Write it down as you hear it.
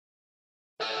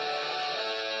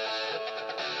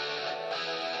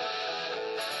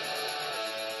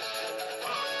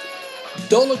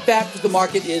Don't look back because the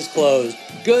market is closed.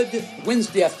 Good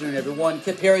Wednesday afternoon, everyone.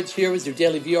 Kip Harrods here with your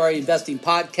daily VRA investing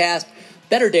podcast.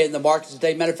 Better day in the markets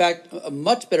today. Matter of fact, a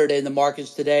much better day in the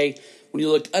markets today when you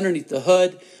look underneath the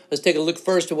hood. Let's take a look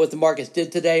first at what the markets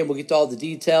did today, and we'll get to all the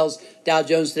details. Dow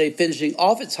Jones today finishing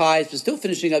off its highs, but still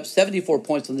finishing up 74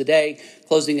 points on the day,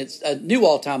 closing its a new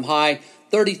all-time high,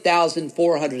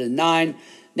 30,409.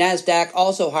 NASDAQ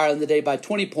also higher on the day by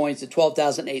 20 points at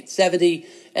 12,870.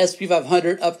 S&P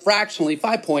 500 up fractionally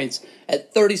 5 points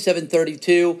at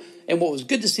 3732. And what was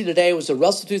good to see today was the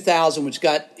Russell 2000, which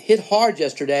got hit hard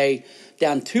yesterday,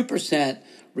 down 2%,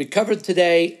 recovered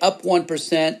today, up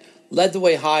 1%, led the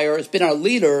way higher. It's been our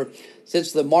leader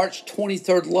since the March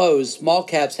 23rd lows, small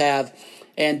caps have,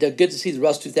 and good to see the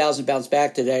Russell 2000 bounce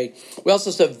back today. We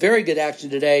also saw very good action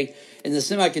today in the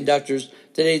semiconductors.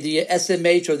 Today, the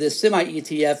SMH, or the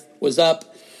semi-ETF, was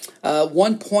up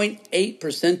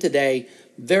 1.8% today.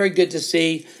 Very good to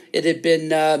see. It had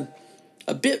been a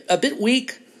bit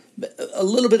weak, a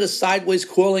little bit of sideways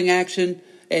coiling action,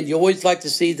 and you always like to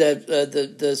see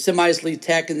the semis lead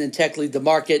tech and then tech lead the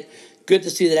market. Good to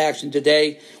see that action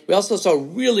today. We also saw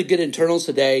really good internals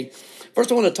today.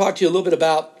 First, I want to talk to you a little bit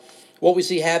about what we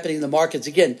see happening in the markets.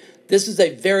 Again, this is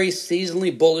a very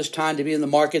seasonally bullish time to be in the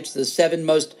markets. The seven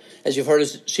most, as you've heard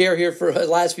us share here for the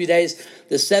last few days,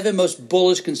 the seven most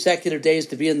bullish consecutive days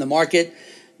to be in the market.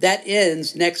 That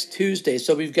ends next Tuesday.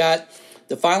 So we've got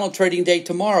the final trading day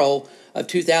tomorrow of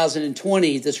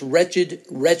 2020, this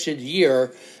wretched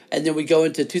year. And then we go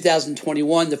into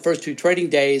 2021. The first two trading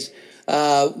days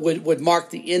would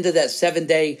mark the end of that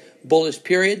 7-day bullish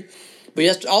period. But you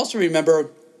have to also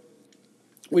remember,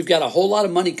 we've got a whole lot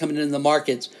of money coming into the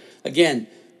markets. Again,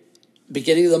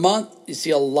 beginning of the month, you see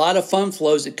a lot of fund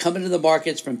flows that come into the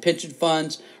markets from pension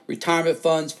funds, retirement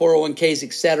funds, 401ks,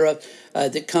 etc.,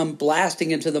 that come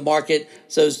blasting into the market.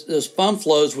 So those fund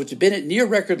flows, which have been at near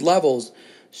record levels,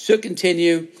 should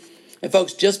continue. And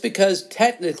folks, just because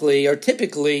technically or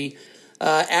typically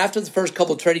after the first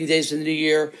couple of trading days in the new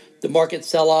year, the markets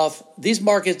sell off, these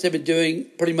markets have been doing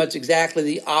pretty much exactly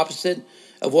the opposite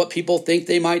of what people think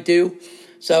they might do.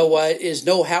 So is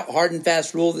no hard and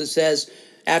fast rule that says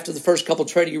after the first couple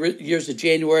of trading years of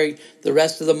January, the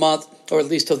rest of the month, or at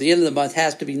least till the end of the month,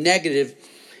 has to be negative.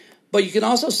 But you can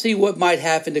also see what might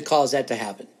happen to cause that to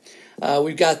happen.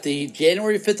 We've got the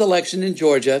January 5th election in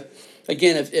Georgia.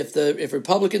 Again, if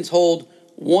Republicans hold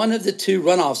one of the two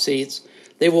runoff seats,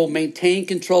 they will maintain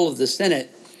control of the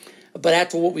Senate. But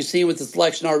after what we've seen with this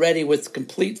election already, with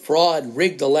complete fraud,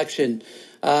 rigged election,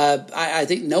 I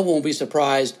think no one will be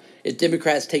surprised if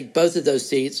Democrats take both of those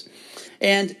seats.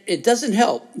 And it doesn't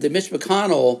help that Mitch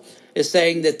McConnell is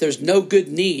saying that there's no good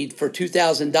need for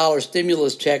 $2,000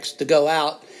 stimulus checks to go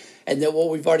out and that what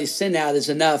we've already sent out is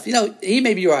enough. You know, he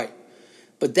may be right,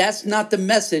 but that's not the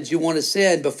message you want to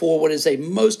send before what is a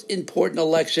most important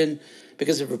election,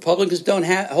 because if Republicans don't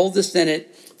hold the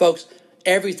Senate, folks,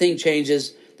 everything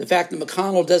changes. The fact that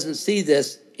McConnell doesn't see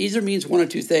this either means one or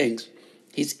two things.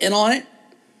 He's in on it,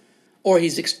 or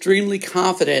he's extremely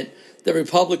confident that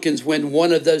Republicans win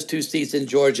one of those two seats in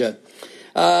Georgia.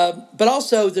 But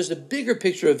also, there's a bigger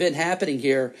picture event happening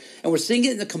here, and we're seeing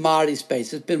it in the commodity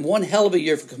space. It's been one hell of a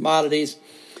year for commodities.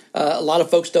 A lot of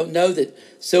folks don't know that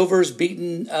silver's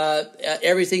beaten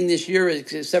everything this year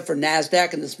except for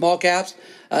NASDAQ and the small caps,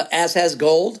 as has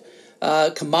gold.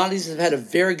 Commodities have had a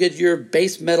very good year.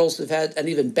 Base metals have had an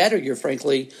even better year,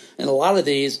 frankly, in a lot of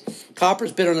these.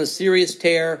 Copper's been on a serious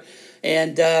tear,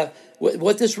 and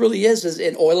what this really is,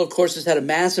 and oil, of course, has had a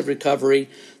massive recovery.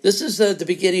 This is the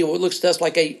beginning of what looks to us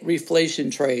like a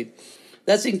reflation trade.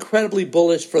 That's incredibly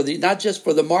bullish for not just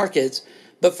for the markets,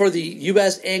 but for the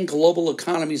U.S. and global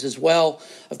economies as well.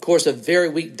 Of course, a very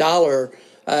weak dollar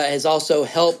has also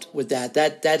helped with that.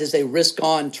 That is a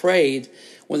risk-on trade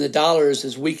when the dollar is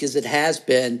as weak as it has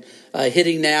been,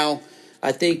 hitting now,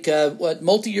 I think,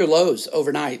 multi-year lows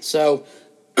overnight. So,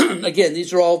 again,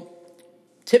 these are all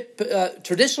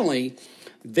traditionally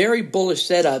very bullish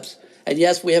setups. And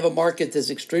yes, we have a market that's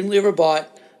extremely overbought.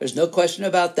 There's no question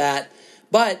about that.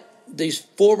 But these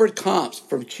forward comps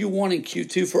from Q1 and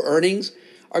Q2 for earnings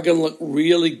are going to look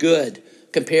really good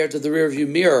compared to the rearview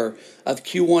mirror of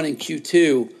Q1 and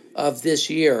Q2 of this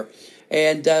year.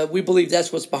 And we believe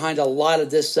that's what's behind a lot of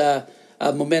this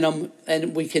momentum.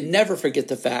 And we can never forget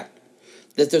the fact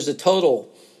that there's a total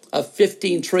of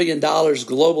 $15 trillion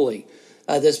globally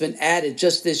that's been added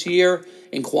just this year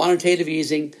in quantitative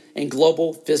easing and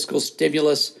global fiscal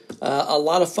stimulus. A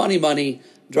lot of funny money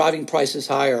driving prices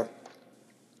higher.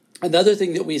 Another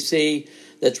thing that we see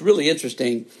that's really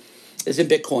interesting is in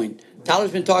Bitcoin.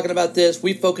 Tyler's been talking about this.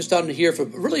 We've focused on it here for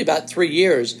really about 3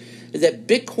 years, is that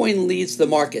Bitcoin leads the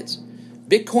markets.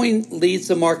 Bitcoin leads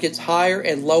the markets higher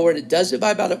and lower, and it does it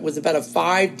by with about a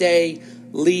 5-day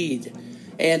lead.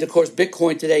 And of course,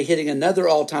 Bitcoin today hitting another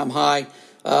all-time high,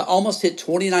 almost hit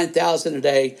 29,000 a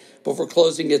day before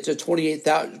closing it to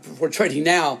 28,000. Before trading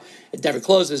now, it never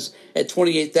closes at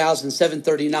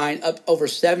 28,739, up over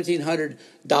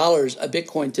 $1,700 a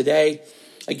Bitcoin today.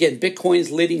 Again,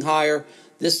 Bitcoin's leading higher.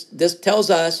 This tells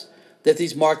us that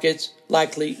these markets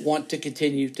likely want to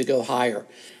continue to go higher.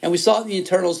 And we saw it in the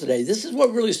internals today. This is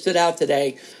what really stood out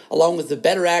today, along with the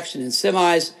better action in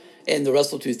semis and the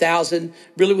Russell 2000,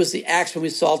 really was the action we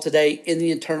saw today in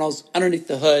the internals underneath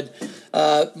the hood.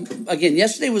 Again,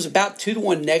 yesterday was about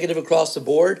 2-to-1 negative across the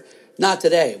board. Not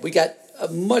today. We got a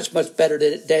much, much better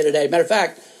day today. Matter of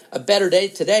fact, a better day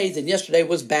today than yesterday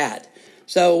was bad.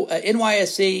 So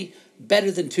NYSE,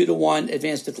 better than 2-to-1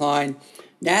 advanced decline.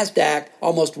 NASDAQ,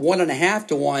 almost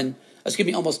 1.5-to-1.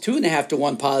 Almost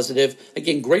 2.5-to-1 positive.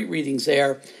 Again, great readings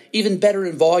there. Even better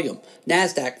in volume.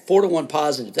 NASDAQ, 4-to-1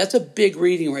 positive. That's a big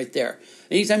reading right there.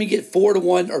 Anytime you get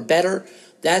 4-to-1 or better,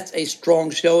 that's a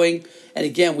strong showing. And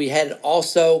again, we had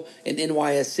also an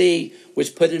NYSE,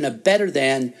 which put in a better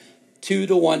than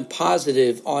 2-to-1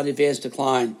 positive on advanced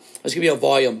decline. Let's give you a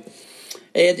volume.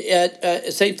 And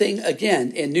same thing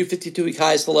again in new 52-week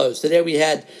highs to lows. Today we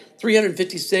had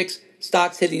 356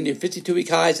 stocks hitting new 52-week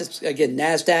highs. That's, again,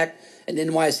 NASDAQ and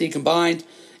NYSE combined.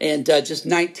 And just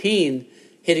 19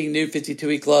 hitting new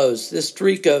 52-week lows. This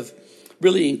streak of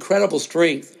really incredible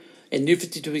strength in new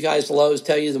 52-week highs to lows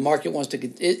tell you the market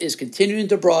is continuing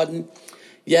to broaden.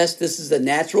 Yes, this is a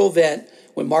natural event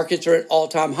when markets are at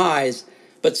all-time highs,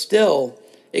 but still,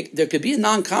 there could be a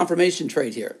non-confirmation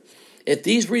trade here. If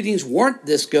these readings weren't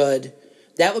this good,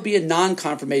 that would be a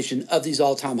non-confirmation of these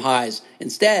all-time highs.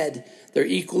 Instead, they're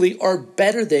equally or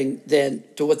better than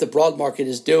to what the broad market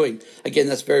is doing. Again,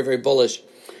 that's very, very bullish.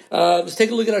 Let's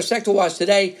take a look at our sector watch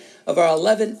today. Of our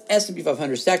 11 S&P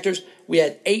 500 sectors, we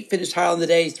had 8 finish higher on the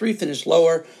day, 3 finished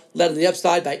lower, led on the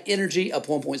upside by energy, up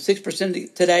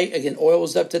 1.6% today. Again, oil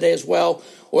was up today as well.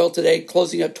 Oil today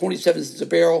closing up 27 cents a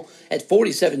barrel at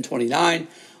 $47.29.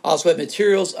 Also had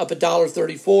materials up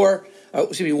 $1.34,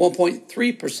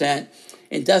 1.3%.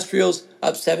 Industrials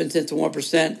up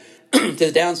 0.7%. To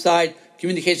the downside,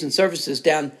 communication services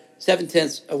down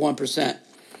 0.7%.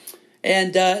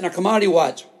 And in our commodity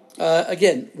watch,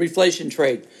 again, reflation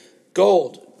trade.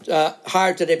 Gold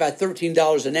higher today by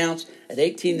 $13 an ounce at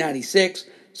 $18.96.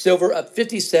 Silver up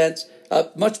 50 cents,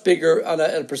 up much bigger on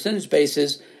a percentage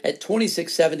basis at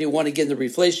 $26.71. Again, the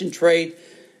reflation trade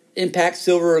impacts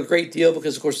silver a great deal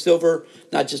because, of course, silver,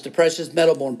 not just a precious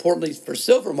metal, more importantly for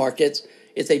silver markets,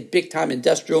 it's a big-time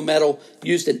industrial metal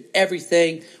used in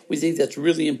everything. We think that's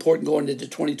really important going into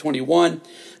 2021.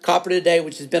 Copper today,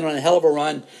 which has been on a hell of a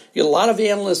run. You get a lot of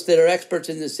analysts that are experts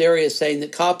in this area saying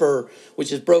that copper,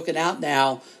 which is broken out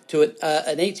now to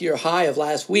an 8-year high of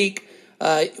last week,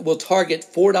 will target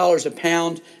 $4 a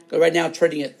pound. Right now,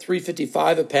 trading at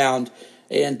 $3.55 a pound,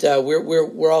 and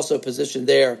we're also positioned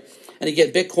there. And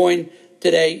again, Bitcoin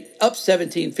today up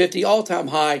 1750, all-time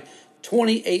high.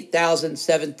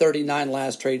 28,739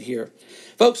 last trade here.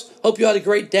 Folks, hope you had a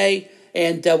great day,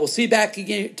 and we'll see you back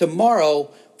again tomorrow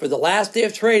for the last day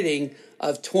of trading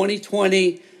of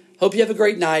 2020. Hope you have a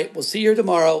great night. We'll see you here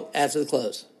tomorrow after the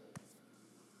close.